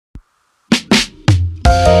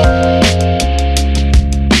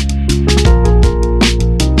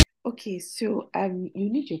So you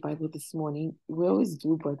need your Bible this morning. We always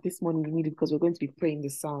do, but this morning you need it because we're going to be praying the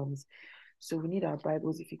Psalms. So we need our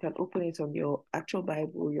Bibles. If you can open it on your actual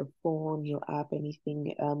Bible, your phone, your app,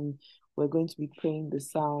 anything. We're going to be praying the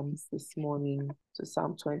Psalms this morning. So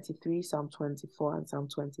Psalm 23, Psalm 24, and Psalm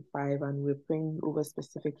 25, and we're praying over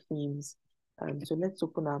specific themes. So let's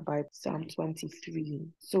open our Bible, Psalm 23.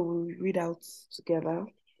 So we'll read out together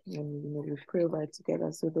and we'll pray over it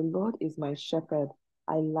together. So the Lord is my shepherd.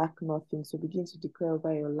 I lack nothing. So begin to declare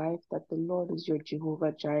over your life that the Lord is your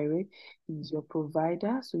Jehovah Jireh. He is your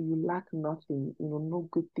provider. So you lack nothing. No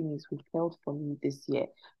good thing is withheld from you this year.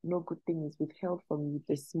 No good thing is withheld from you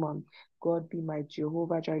this month. God be my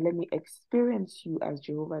Jehovah Jireh. Let me experience you as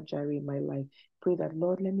Jehovah Jireh in my life. Pray that,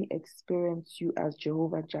 Lord, let me experience you as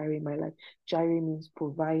Jehovah Jireh in my life. Jireh means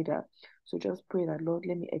provider. So just pray that, Lord,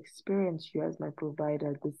 let me experience you as my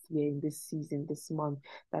provider this year, in this season, this month,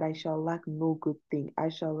 that I shall lack no good thing. I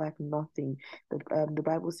shall lack nothing. The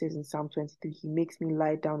Bible says in Psalm 23, He makes me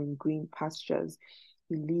lie down in green pastures.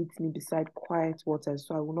 He leads me beside quiet waters.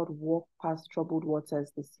 So I will not walk past troubled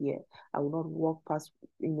waters this year. I will not walk past,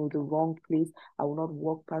 the wrong place. I will not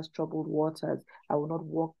walk past troubled waters. I will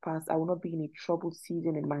not be in a troubled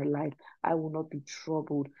season in my life. I will not be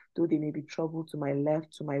troubled. Though they may be troubled to my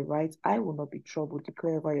left, to my right, I will not be troubled.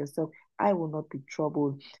 Declare by yourself, I will not be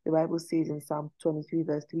troubled. The Bible says in Psalm 23,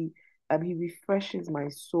 verse 3, He refreshes my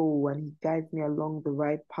soul and He guides me along the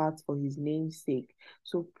right path for His name's sake.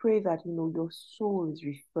 So pray that, your soul is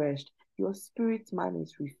refreshed, your spirit man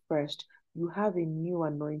is refreshed. You have a new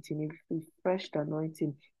anointing, a refreshed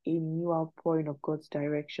anointing, a new outpouring of God's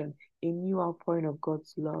direction, a new outpouring of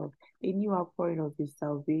God's love, a new outpouring of His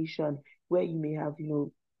salvation, where you may have,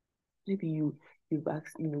 maybe you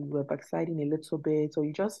were backsliding a little bit, or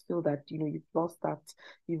you just feel that you've lost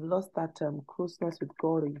that closeness with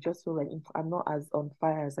God, or you just feel like, I'm not as on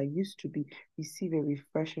fire as I used to be. Receive a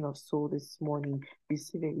refreshing of soul this morning.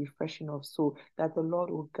 Receive a refreshing of soul, that the Lord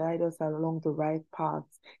will guide us along the right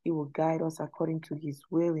paths. He will guide us according to His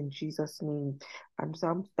will in Jesus' name. And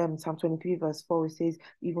Psalm 23 verse 4, it says,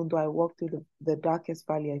 even though I walk through the darkest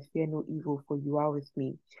valley, I fear no evil, for you are with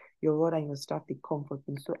me. Your rod and your staff, they comfort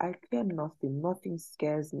me. So I fear nothing. Nothing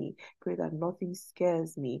scares me. Pray that nothing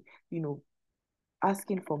scares me.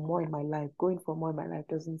 Asking for more in my life, going for more in my life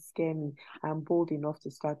doesn't scare me. I'm bold enough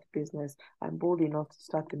to start the business. I'm bold enough to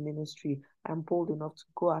start the ministry. I'm bold enough to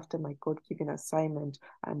go after my God-given assignment.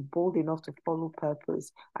 I'm bold enough to follow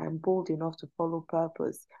purpose. I'm bold enough to follow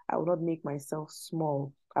purpose. I will not make myself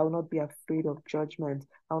small. I will not be afraid of judgment.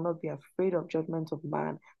 I will not be afraid of judgment of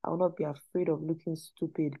man. I will not be afraid of looking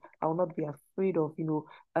stupid. I will not be afraid of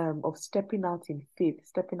stepping out in faith,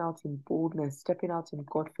 stepping out in boldness, stepping out in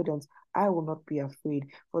confidence. I will not be afraid.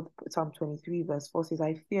 For Psalm 23 verse 4 says,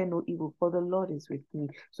 I fear no evil, for the Lord is with me.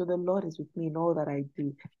 So the Lord is with me in all that I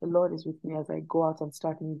do. The Lord is with me as I go out and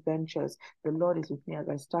start new ventures. The Lord is with me as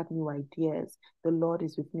I start new ideas. The Lord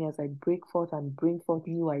is with me as I break forth and bring forth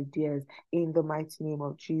new ideas in the mighty name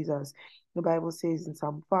of Jesus. The Bible says in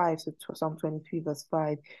Psalm 5, so Psalm 23 verse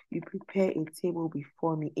 5, you prepare a table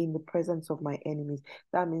before me in the presence of my enemies.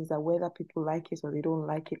 That means that whether people like it or they don't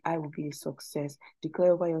like it, I will be a success.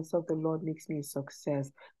 Declare over yourself, the Lord makes me a success.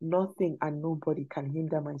 Nothing and nobody can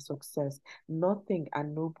hinder my success. Nothing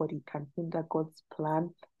and nobody can hinder God's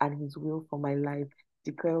plan and His will for my life.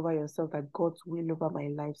 Declare over yourself that God's will over my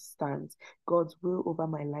life stands. God's will over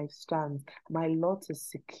my life stands. My lot is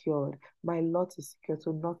secured. My lot is secured,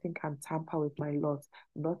 so nothing can tamper with my lot.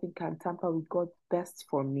 Nothing can tamper with God's best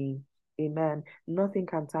for me. Amen. Nothing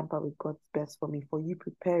can tamper with God's best for me. For you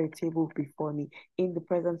prepare a table before me in the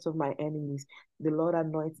presence of my enemies. The Lord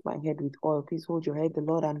anoints my head with oil. Please hold your head. The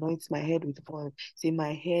Lord anoints my head with oil. Say,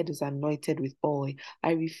 my head is anointed with oil.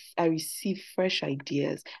 I receive fresh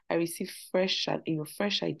ideas. I receive fresh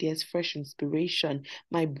ideas, fresh inspiration.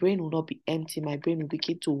 My brain will not be empty. My brain will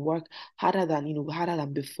begin to work harder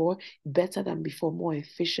than before, better than before, more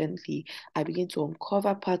efficiently. I begin to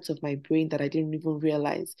uncover parts of my brain that I didn't even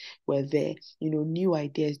realize were there. New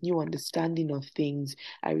ideas, new understanding of things.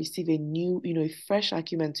 I receive a new, a fresh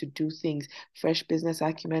acumen to do things, fresh business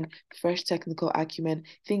acumen, fresh technical acumen,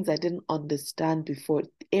 things I didn't understand before,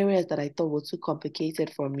 areas that I thought were too complicated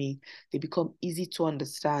for me. They become easy to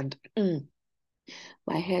understand.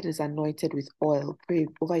 My head is anointed with oil. Pray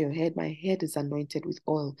over your head. My head is anointed with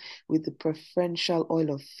oil, with the preferential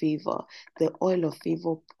oil of favor. The oil of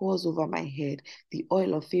favor pours over my head. The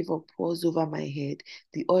oil of favor pours over my head.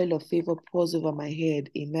 The oil of favor pours over my head.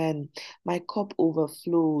 Amen. My cup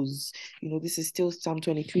overflows. This is still Psalm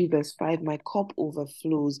 23, verse 5. My cup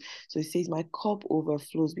overflows. So it says, my cup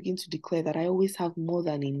overflows. Begin to declare that I always have more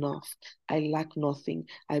than enough. I lack nothing.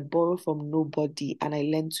 I borrow from nobody and I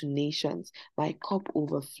lend to nations. My cup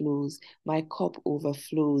overflows. My cup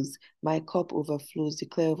overflows. My cup overflows.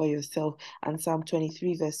 Declare over yourself. And Psalm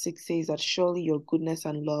 23, verse 6 says that surely your goodness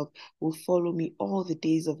and love will follow me all the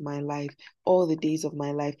days of my life, all the days of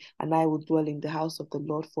my life, and I will dwell in the house of the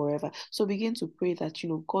Lord forever. So begin to pray that,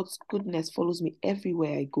 God's goodness follows me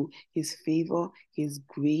everywhere I go. His favor, His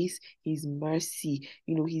grace, His mercy,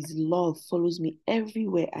 His love follows me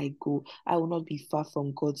everywhere I go. I will not be far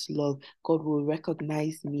from God's love. God will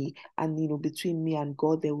recognize me, and between me and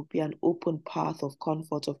God there will be an open path of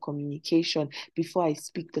comfort, of communication. Before I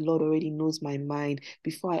speak, the Lord already knows my mind.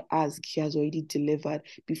 Before I ask, He has already delivered.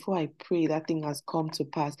 Before I pray, that thing has come to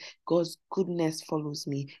pass. God's goodness follows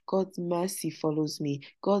me. God's mercy follows me.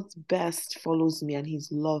 God's best follows me, and His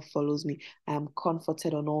love follows me. I am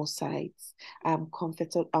comforted on all sides. I'm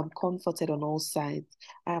comforted on all sides.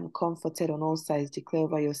 I am comforted on all sides. Declare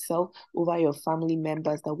over yourself, over your family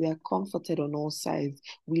members, that we are comforted on all sides.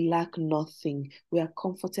 We lack nothing. We are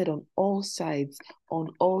comforted on all sides. On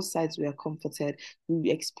all sides, we are comforted.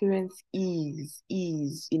 We experience ease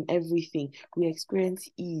in everything. We experience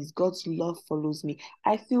ease. God's love follows me.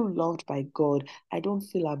 I feel loved by God. I don't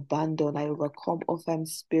feel abandoned. I overcome orphan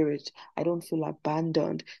spirit. I don't feel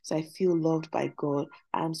abandoned. So I feel loved by God.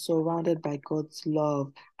 I'm surrounded by God's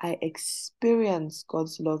love. I experience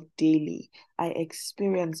God's love daily. I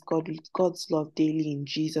experience God's love daily in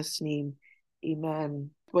Jesus' name.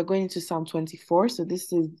 Amen. We're going into Psalm 24. So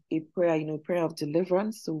this is a prayer, prayer of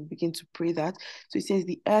deliverance. So we begin to pray that. So it says,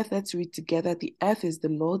 the earth, let's read together. The earth is the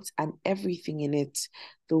Lord's and everything in it,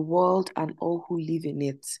 the world and all who live in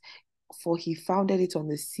it. For He founded it on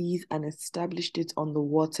the seas and established it on the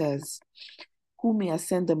waters. Who may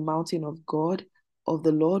ascend the mountain of God, of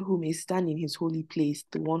the Lord, who may stand in His holy place?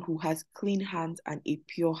 The one who has clean hands and a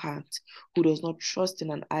pure heart, who does not trust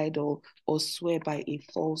in an idol or swear by a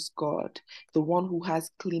false god. The one who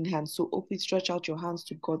has clean hands. So stretch out your hands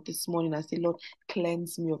to God this morning and say, Lord,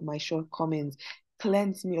 cleanse me of my shortcomings.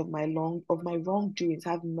 Cleanse me of my wrongdoings.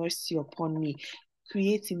 Have mercy upon me.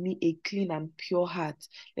 Create in me a clean and pure heart.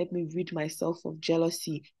 Let me rid myself of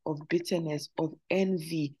jealousy, of bitterness, of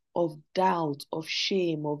envy, of doubt, of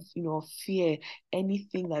shame, of fear,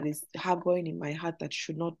 anything that is harboring in my heart that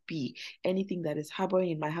should not be, anything that is harboring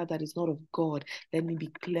in my heart that is not of God. Let me be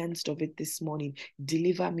cleansed of it this morning.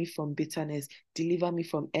 Deliver me from bitterness. Deliver me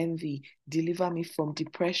from envy. Deliver me from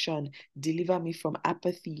depression. Deliver me from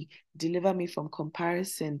apathy. Deliver me from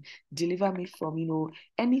comparison. Deliver me from,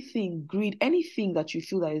 anything, greed, anything that you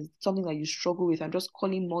feel that is something that you struggle with. I'm just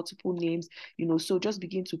calling multiple names, so just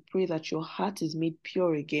begin to pray that your heart is made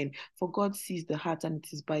pure again. For God sees the heart, and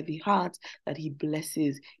it is by the heart that He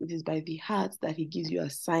blesses. It is by the heart that He gives you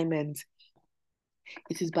assignments.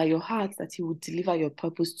 It is by your heart that He will deliver your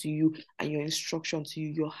purpose to you and your instruction to you.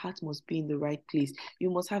 Your heart must be in the right place. You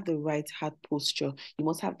must have the right heart posture. You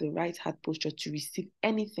must have the right heart posture to receive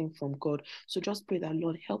anything from God. So just pray that,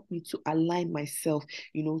 Lord, help me to align myself,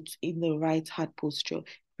 in the right heart posture.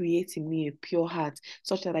 Create in me a pure heart,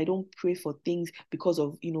 such that I don't pray for things because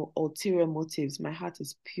of, ulterior motives. My heart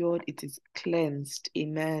is pure, it is cleansed.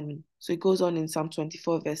 Amen. So it goes on in Psalm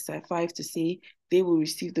 24, verse 5 to say, they will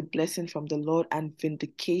receive the blessing from the Lord and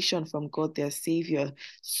vindication from God their Savior.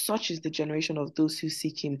 Such is the generation of those who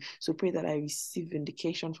seek Him. So pray that I receive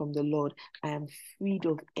vindication from the Lord. I am freed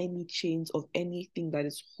of any chains, of anything that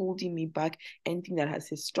is holding me back, anything that has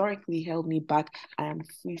historically held me back. I am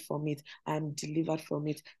free from it. I am delivered from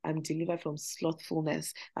it. I'm delivered from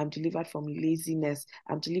slothfulness. I'm delivered from laziness.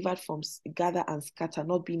 I'm delivered from gather and scatter,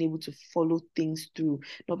 not being able to follow things through,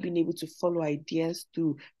 not being able to follow ideas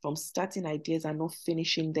through, from starting ideas and not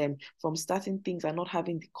finishing them, from starting things and not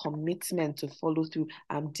having the commitment to follow through.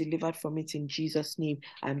 I'm delivered from it in Jesus' name.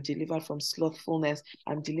 I'm delivered from slothfulness.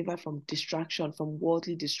 I'm delivered from distraction, from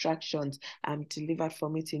worldly distractions. I'm delivered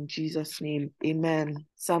from it in Jesus' name. Amen.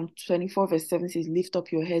 Psalm 24 verse 7 says, lift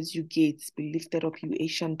up your heads, you gates, be lifted up, you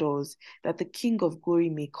ancient doors, that the King of glory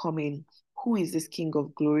may come in. Who is this King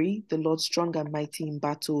of glory? The Lord strong and mighty in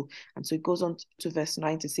battle. And so it goes on to verse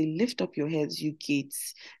 9 to say, lift up your heads, you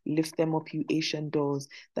gates, lift them up, you ancient doors,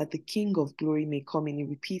 that the King of glory may come in. He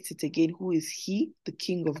repeats it again. Who is he? The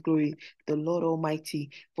King of glory, the Lord Almighty,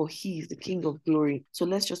 for he is the King of glory. So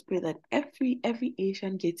let's just pray that every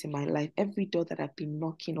ancient gate in my life, every door that I've been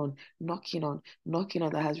knocking on,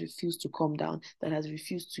 that has refused to come down, that has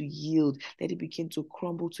refused to yield, let it begin to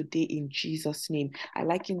crumble today in Jesus' name. I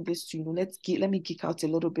liken this to, let me geek out a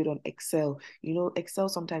little bit on Excel. Excel,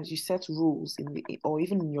 sometimes you set rules or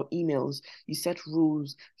even in your emails, you set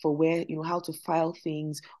rules for where, how to file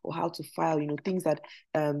things, or how to file, things that,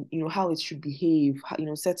 how it should behave,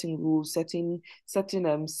 setting rules, setting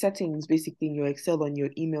settings basically in your Excel on your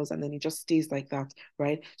emails, and then it just stays like that,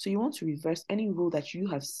 right? So you want to reverse any rule that you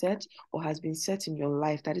have set or has been set in your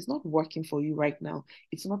life that is not working for you right now.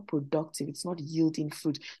 It's not productive. It's not yielding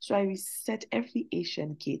fruit. So I reset every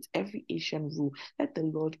Asian gate, every Asian rule. Let the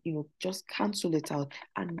Lord, just cancel it out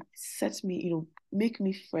and set me, make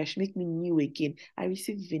me fresh, make me new again. I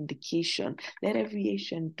receive vindication. Let every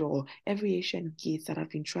Asian door, every Asian gate that I've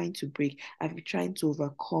been trying to break, I've been trying to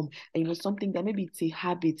overcome, and something that maybe it's a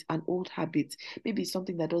habit, an old habit, maybe it's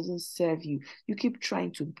something that doesn't serve you. You keep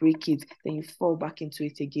trying to break it, then you fall back into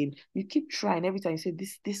it again. You keep trying. Every time you say,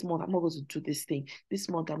 this month I'm not going to do this thing. This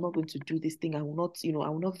month I'm not going to do this thing. I will not, I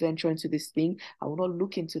will not venture into this thing. I will not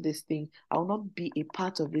look into this thing. I will not be a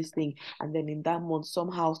part of this thing. And then in that month,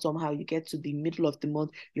 somehow you get to the middle of the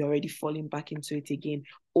month, you're already falling back into it again.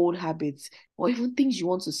 Old habits, or even things you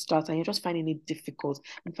want to start and you're just finding it difficult.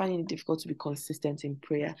 I'm finding it difficult to be consistent in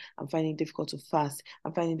prayer. I'm finding it difficult to fast.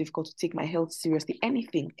 I'm finding it difficult to take my health seriously.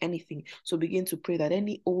 Anything. So begin to pray that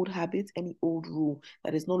any old habit, any old rule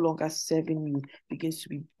that is no longer serving you begins to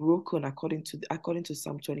be broken according to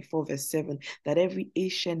Psalm 24 verse 7, that every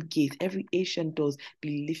ancient gate, every ancient doors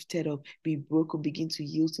be lifted up, be broken, begin to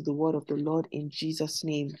yield to the word of the Lord in Jesus'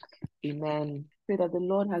 name. Amen. Pray that the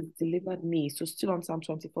Lord has delivered me. So still on Psalm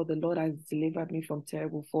 24, the Lord has delivered me from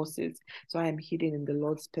terrible forces. So I am hidden in the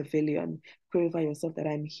Lord's pavilion. Pray over yourself that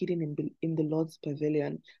I'm hidden in the Lord's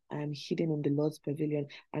pavilion. I am hidden in the Lord's pavilion.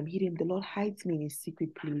 I'm hidden. The Lord hides me in his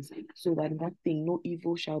secret place, so that nothing, no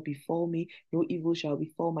evil shall befall me, no evil shall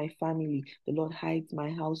befall my family. The Lord hides my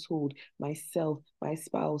household, myself, my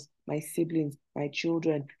spouse, my siblings, my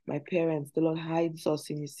children, my parents. The Lord hides us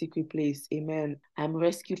in his secret place. Amen. I'm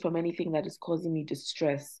rescued from anything that is causing me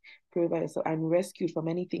distress. Pray by yourself. I'm rescued from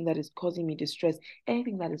anything that is causing me distress,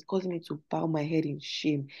 anything that is causing me to bow my head in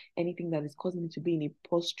shame, anything that is causing me to be in a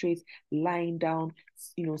prostrate, lying down,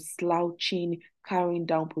 slouching, carrying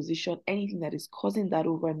down position, anything that is causing that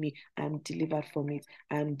over me, I am delivered from it.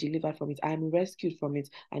 I am delivered from it. I am rescued from it.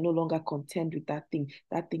 I no longer contend with that thing.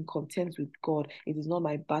 That thing contends with God. It is not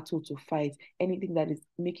my battle to fight. Anything that is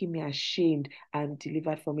making me ashamed, I am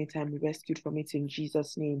delivered from it. I am rescued from it in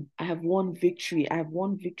Jesus' name. I have won victory. I have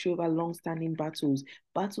won victory over long-standing battles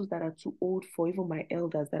that are too old for even my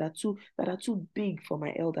elders, that are too big for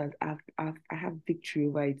my elders. I have victory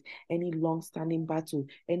over it. Any long-standing battle,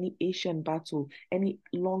 any Asian battle, any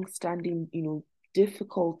long-standing,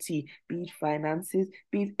 difficulty, be it finances,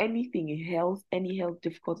 be it anything in health, any health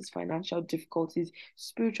difficulties, financial difficulties,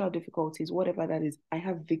 spiritual difficulties, whatever that is, I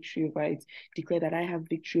have victory over it. Declare that I have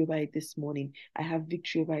victory over it this morning. I have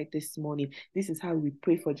victory over it this morning. This is how we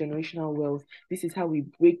pray for generational wealth. This is how we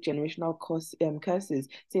break generational curses.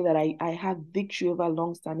 Say that I have victory over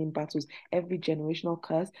long-standing battles. Every generational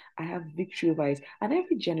curse, I have victory over it. And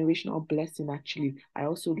every generational blessing, actually, I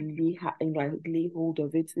also lay hold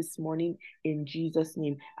of it this morning in Jesus'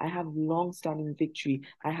 name. I have long-standing victory.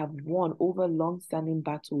 I have won over long-standing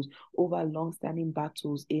battles,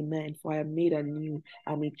 Amen. For I am made anew.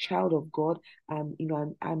 I'm a child of God. I'm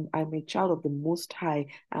a child of the Most High.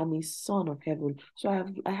 I'm a son of heaven. So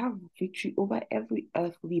I have victory over every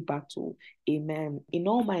earthly battle. Amen. In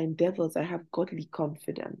all my endeavors, I have godly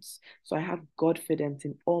confidence. So I have confidence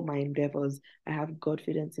in all my endeavors. I have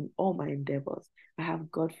confidence in all my endeavors. I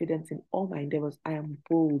have confidence in all my endeavors. I am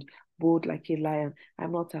bold like a lion.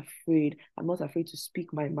 I'm not afraid. I'm not afraid to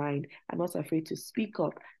speak my mind. I'm not afraid to speak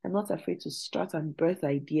up. I'm not afraid to start and birth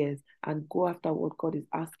ideas and go after what God is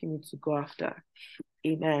asking me to go after.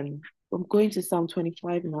 Amen. I'm going to Psalm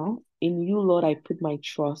 25 now. In you, Lord, I put my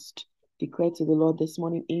trust. Declare to the Lord this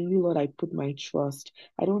morning, in you, Lord, I put my trust.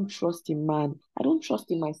 I don't trust in man. I don't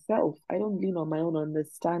trust in myself. I don't lean on my own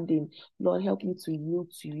understanding. Lord, help me to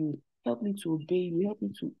yield to you. Help me to obey you. Help me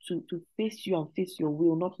to face you and face your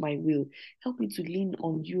will, not my will. Help me to lean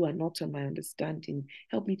on you and not on my understanding.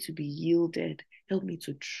 Help me to be yielded. Help me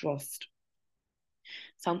to trust.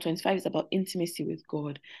 Psalm 25 is about intimacy with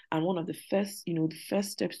God. And one of the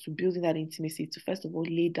first steps to building that intimacy is to first of all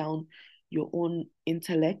lay down your own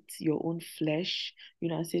intellect, your own flesh,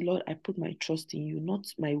 and say, Lord, I put my trust in you, not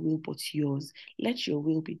my will, but yours. Let your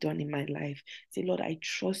will be done in my life. Say, Lord, I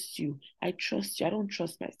trust you. I trust you. I don't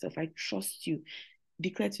trust myself. I trust you.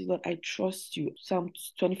 Declare to God, I trust you. Psalm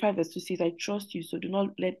 25 verse 2 says, I trust you, so do not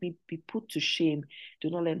let me be put to shame. Do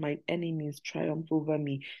not let my enemies triumph over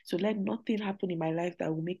me. So let nothing happen in my life that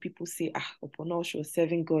will make people say, upon all she was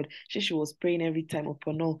serving God. She was praying every time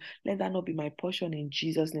upon all. Let that not be my portion in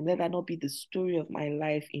Jesus' name. Let that not be the story of my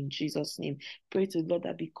life in Jesus' name. Pray to the Lord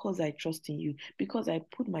that because I trust in you, because I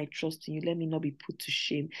put my trust in you, let me not be put to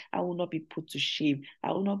shame. I will not be put to shame.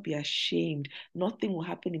 I will not be ashamed. Nothing will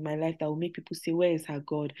happen in my life that will make people say, where is her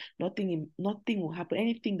God? Nothing will happen.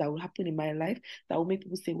 Anything that will happen in my life that will make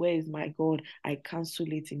people say, where is my God? I cancel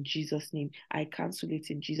it in Jesus' name. I cancel it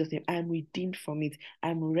in Jesus' name. I'm redeemed from it.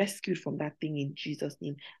 I'm rescued from that thing in Jesus'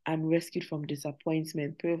 name. I'm rescued from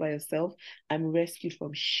disappointment. Pray over yourself. I'm rescued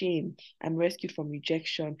from shame. I'm rescued from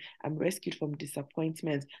rejection. I'm rescued from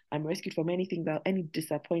disappointment. I'm rescued from any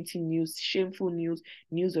disappointing news, shameful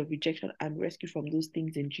news of rejection. I'm rescued from those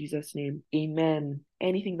things in Jesus' name. Amen.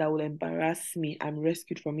 Anything that will embarrass me, I'm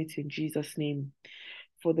rescued from it in Jesus' name.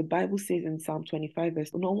 For the Bible says in Psalm 25,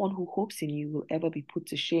 verse, no one who hopes in you will ever be put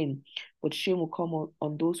to shame, but shame will come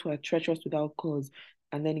on those who are treacherous without cause.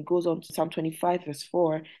 And then it goes on to Psalm 25, verse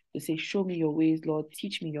 4 to say, show me your ways, Lord,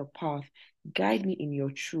 teach me your path, guide me in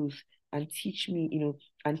your truth, and teach me,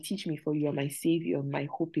 for you are my savior, and my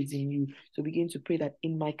hope is in you. So begin to pray that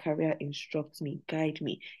in my career, instruct me, guide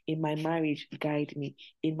me. In my marriage, guide me.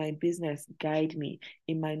 In my business, guide me.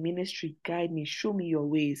 In my ministry, guide me. Show me your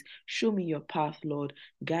ways. Show me your path, Lord.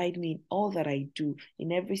 Guide me in all that I do,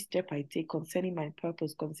 in every step I take concerning my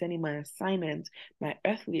purpose, concerning my assignment, my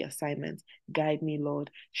earthly assignment. Guide me,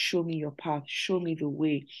 Lord. Show me your path. Show me the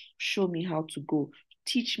way. Show me how to go.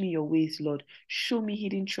 Teach me your ways, Lord. Show me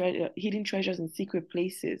hidden treasures in secret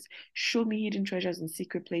places. Show me hidden treasures in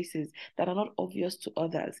secret places that are not obvious to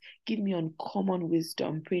others. Give me uncommon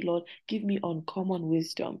wisdom. Pray, Lord, give me uncommon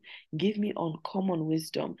wisdom. Give me uncommon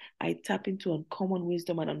wisdom. I tap into uncommon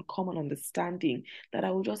wisdom and uncommon understanding, that I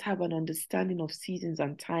will just have an understanding of seasons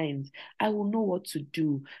and times. I will know what to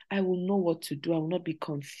do. I will know what to do. I will not be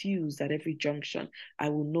confused at every junction. I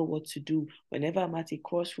will know what to do. Whenever I'm at a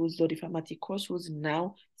crossroads, Lord, if I'm at a crossroads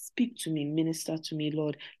now, speak to me, minister to me,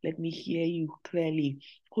 Lord. Let me hear you clearly.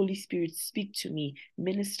 Holy Spirit, speak to me,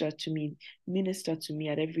 minister to me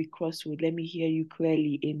at every crossroad. Let me hear you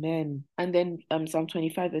clearly. Amen. And then Psalm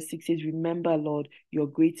 25 verse 6 says, remember, Lord, your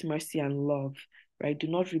great mercy and love. Right? Do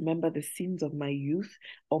not remember the sins of my youth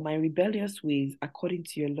or my rebellious ways. According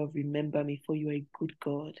to your love, remember me, for you are a good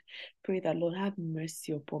God. Pray that, Lord, have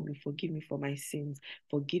mercy upon me. Forgive me for my sins.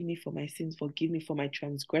 Forgive me for my sins. Forgive me for my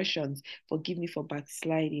transgressions. Forgive me for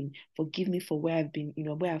backsliding. Forgive me for where I've been,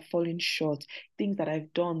 where I've fallen short. Things that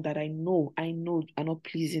I've done that I know are not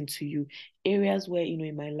pleasing to you. Areas where,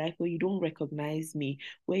 in my life where you don't recognize me,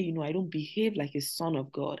 where, I don't behave like a son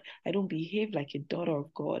of God. I don't behave like a daughter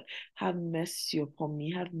of God. Have mercy upon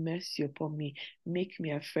me. Have mercy upon me. Make me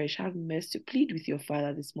afresh. Have mercy. Plead with your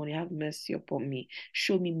Father this morning. Have mercy upon me.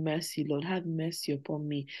 Show me mercy, Lord. Have mercy upon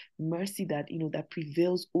me. Mercy that, that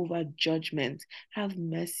prevails over judgment. Have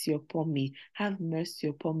mercy upon me. Have mercy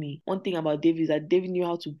upon me. One thing about David is that David knew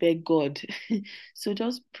how to beg God. So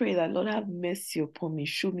just pray that, Lord, have mercy upon me.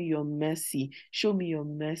 Show me your mercy. Show me your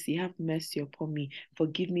mercy. Have mercy upon me.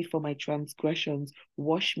 Forgive me for my transgressions.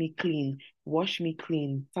 Wash me clean. Wash me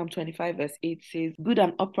clean. Psalm 25 verse 8 says, good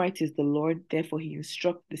and upright is the Lord, therefore he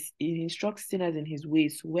instructs sinners in his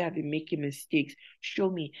ways. So where I've been making mistakes, show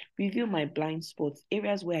me. Reveal my blind spots,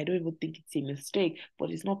 areas where I don't even think it's a mistake, but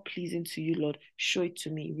it's not pleasing to you, Lord. Show it to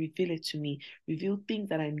me. Reveal it to me. Reveal things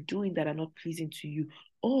that I'm doing that are not pleasing to you.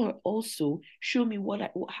 Or also show me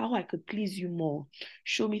how I could please you more.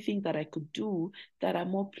 Show me things that I could do that are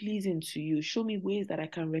more pleasing to you. Show me ways that I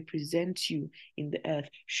can represent you in the earth.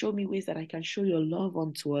 Show me ways that I can show your love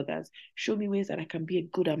unto others. Show me ways that I can be a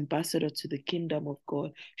good ambassador to the kingdom of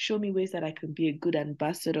God. Show me ways that I can be a good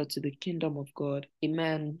ambassador to the kingdom of God.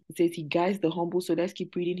 Amen. It says he guides the humble. So let's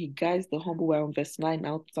keep reading. He guides the humble. We're on verse 9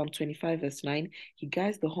 now, Psalm 25 verse 9. He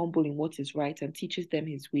guides the humble in what is right and teaches them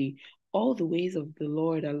his way. All the ways of the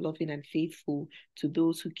Lord are loving and faithful to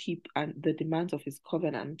those who keep the demands of his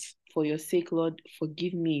covenant. For your sake, Lord,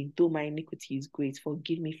 forgive me, though my iniquity is great.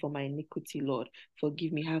 Forgive me for my iniquity, Lord.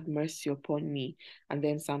 Forgive me, have mercy upon me. And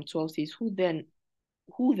then Psalm 12 says, Who then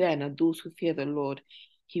are those who fear the Lord?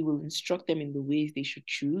 He will instruct them in the ways they should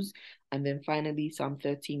choose. And then finally, Psalm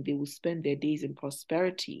 13, they will spend their days in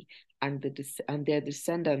prosperity and their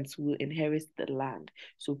descendants will inherit the land.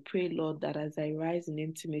 So pray, Lord, that as I rise in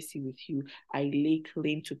intimacy with you, I lay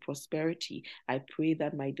claim to prosperity. I pray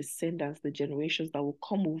that my descendants, the generations that will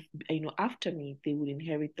come, after me, they will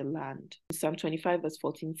inherit the land. Psalm 25 verse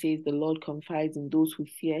 14 says, "The Lord confides in those who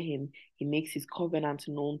fear him. He makes his covenant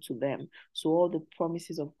known to them." So all the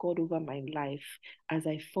promises of God over my life, as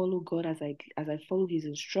I follow God, as I follow his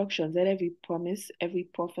instructions, let every promise, every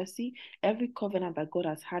prophecy, every covenant that God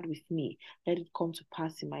has had with me, let it come to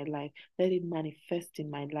pass in my life. Let it manifest in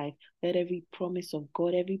my life. Let every promise of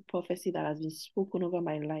God, every prophecy that has been spoken over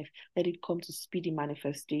my life, let it come to speedy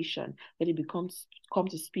manifestation. Let it come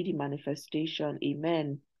to speedy manifestation.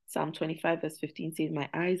 Amen. Psalm 25 verse 15 says, "My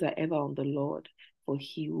eyes are ever on the Lord, for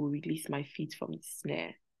he will release my feet from the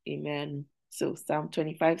snare." Amen. So Psalm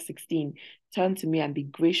 25:16, "Turn to me and be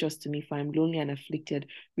gracious to me, for I'm lonely and afflicted.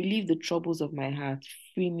 Relieve the troubles of my heart.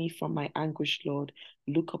 Free me from my anguish, Lord.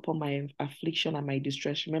 Look upon my affliction and my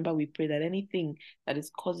distress." Remember, we pray that anything that is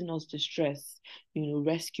causing us distress,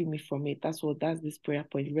 rescue me from it. That's this prayer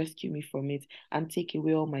point. Rescue me from it and take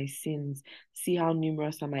away all my sins. See how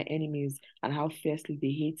numerous are my enemies and how fiercely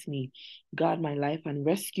they hate me. Guard my life and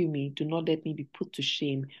rescue me. Do not let me be put to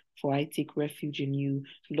shame, for I take refuge in you.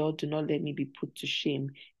 Lord, do not let me be put to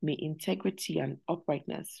shame. May integrity and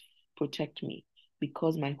uprightness protect me,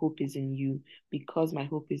 because my hope is in you. Because my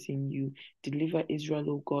hope is in you. Deliver Israel,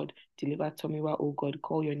 O God. Deliver Tomiwa, O God.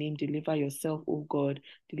 Call your name. Deliver yourself, O God.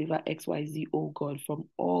 Deliver XYZ, O God, from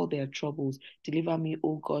all their troubles. Deliver me,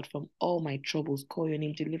 O God, from all my troubles. Call your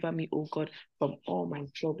name. Deliver me, O God, from all my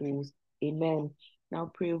troubles. Amen.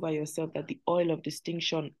 Now pray over yourself that the oil of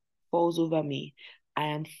distinction falls over me. I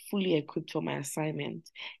am fully equipped for my assignment.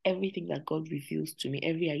 Everything that God reveals to me,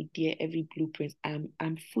 every idea, every blueprint,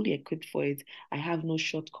 I'm fully equipped for it. I have no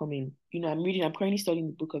shortcoming. I'm currently studying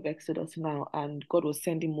the book of Exodus now, and God was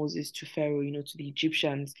sending Moses to Pharaoh, to the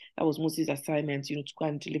Egyptians. That was Moses' assignment, to go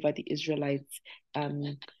and deliver the Israelites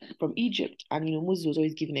from Egypt. And Moses was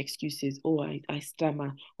always giving excuses. "Oh, I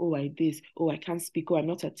stammer. Oh, I this. Oh, I can't speak. Oh, I'm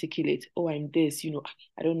not articulate. Oh, I'm this.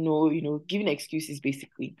 I don't know. Giving excuses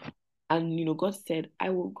basically." And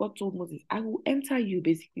God told Moses, "I will enter you."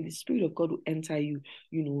 Basically, the Spirit of God will enter you,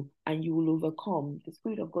 and you will overcome. The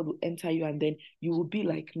Spirit of God will enter you, and then you will be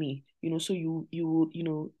like me. So you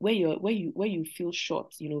will, where you feel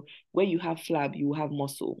short, where you have flab, you will have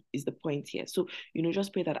muscle, is the point here. So,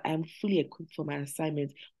 just pray that I am fully equipped for my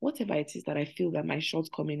assignment. Whatever it is that I feel that my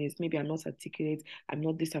shortcoming is, maybe I'm not articulate, I'm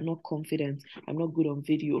not this, I'm not confident, I'm not good on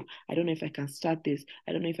video. I don't know if I can start this.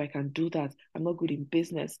 I don't know if I can do that. I'm not good in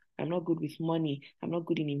business. I'm not good with money. I'm not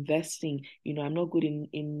good in investing. I'm not good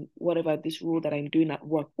in whatever this role that I'm doing at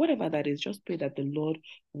work, whatever that is. Just pray that the Lord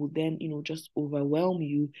will then, just overwhelm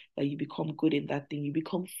you, that you become good in that thing. You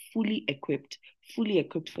become fully equipped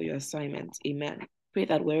for your assignment. Amen. Pray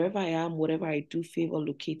that wherever I am, whatever I do, favor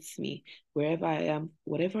locates me. Wherever I am,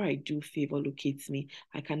 whatever I do, favor locates me.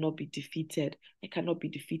 I cannot be defeated. I cannot be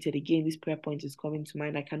defeated. Again, this prayer point is coming to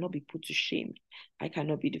mind. I cannot be put to shame. I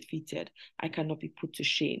cannot be defeated. I cannot be put to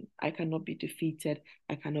shame. I cannot be defeated.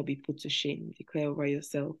 I cannot be put to shame. Declare over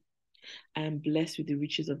yourself. I am blessed with the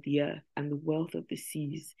riches of the earth and the wealth of the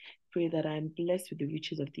seas. Pray that I am blessed with the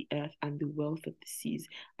riches of the earth and the wealth of the seas.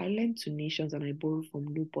 I lend to nations and I borrow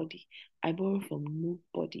from nobody. I borrow from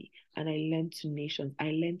nobody and I lend to nations.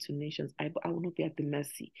 I lend to nations. I will not be at the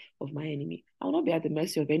mercy of my enemy. I will not be at the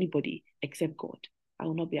mercy of anybody except God. I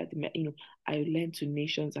will not be at the, I lend to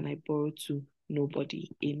nations and I borrow to nobody.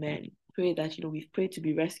 Amen. Pray that, we've prayed to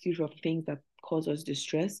be rescued from things that cause us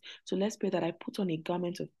distress. So let's pray that I put on a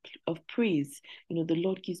garment of praise. The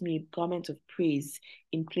Lord gives me a garment of praise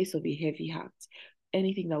in place of a heavy heart.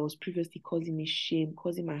 Anything that was previously causing me shame,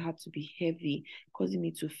 causing my heart to be heavy, causing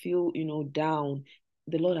me to feel, down,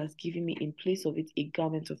 the Lord has given me in place of it a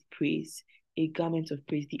garment of praise. A garment of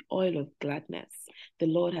praise, the oil of gladness. The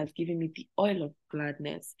Lord has given me the oil of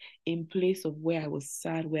gladness in place of where I was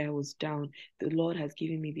sad, where I was down. The Lord has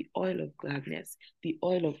given me the oil of gladness. The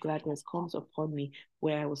oil of gladness comes upon me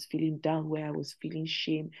where I was feeling down, where I was feeling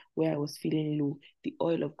shame, where I was feeling low. The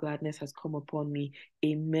oil of gladness has come upon me.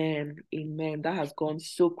 Amen. Amen. That has gone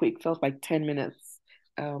so quick. Felt like 10 minutes.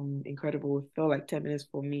 Incredible. It felt like 10 minutes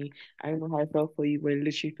for me. I don't know how it felt for you, but it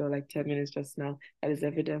literally felt like 10 minutes just now. That is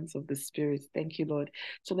evidence of the Spirit. Thank you, Lord.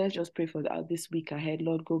 So let's just pray for this week ahead.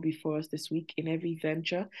 Lord, go before us this week in every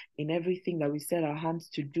venture, in everything that we set our hands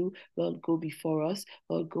to do. Lord, go before us.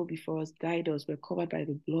 Lord, go before us. Guide us. We're covered by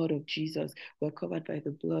the blood of Jesus. We're covered by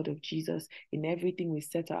the blood of Jesus. In everything we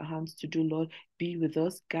set our hands to do, Lord, be with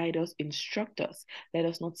us, guide us, instruct us. Let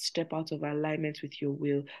us not step out of alignment with your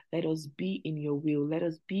will. Let us be in your will. Let us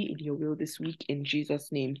us be in your will this week in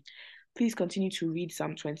Jesus' name. Please continue to read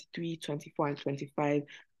Psalm 23, 24, and 25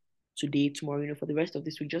 today, tomorrow, for the rest of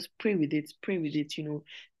this week. Just pray with it,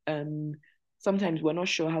 sometimes we're not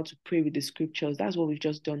sure how to pray with the scriptures. That's what we've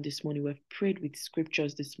just done this morning. We've prayed with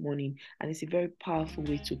scriptures this morning, and it's a very powerful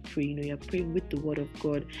way to pray. You're praying with the word of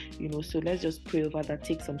God, so let's just pray over that.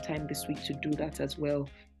 Take some time this week to do that as well.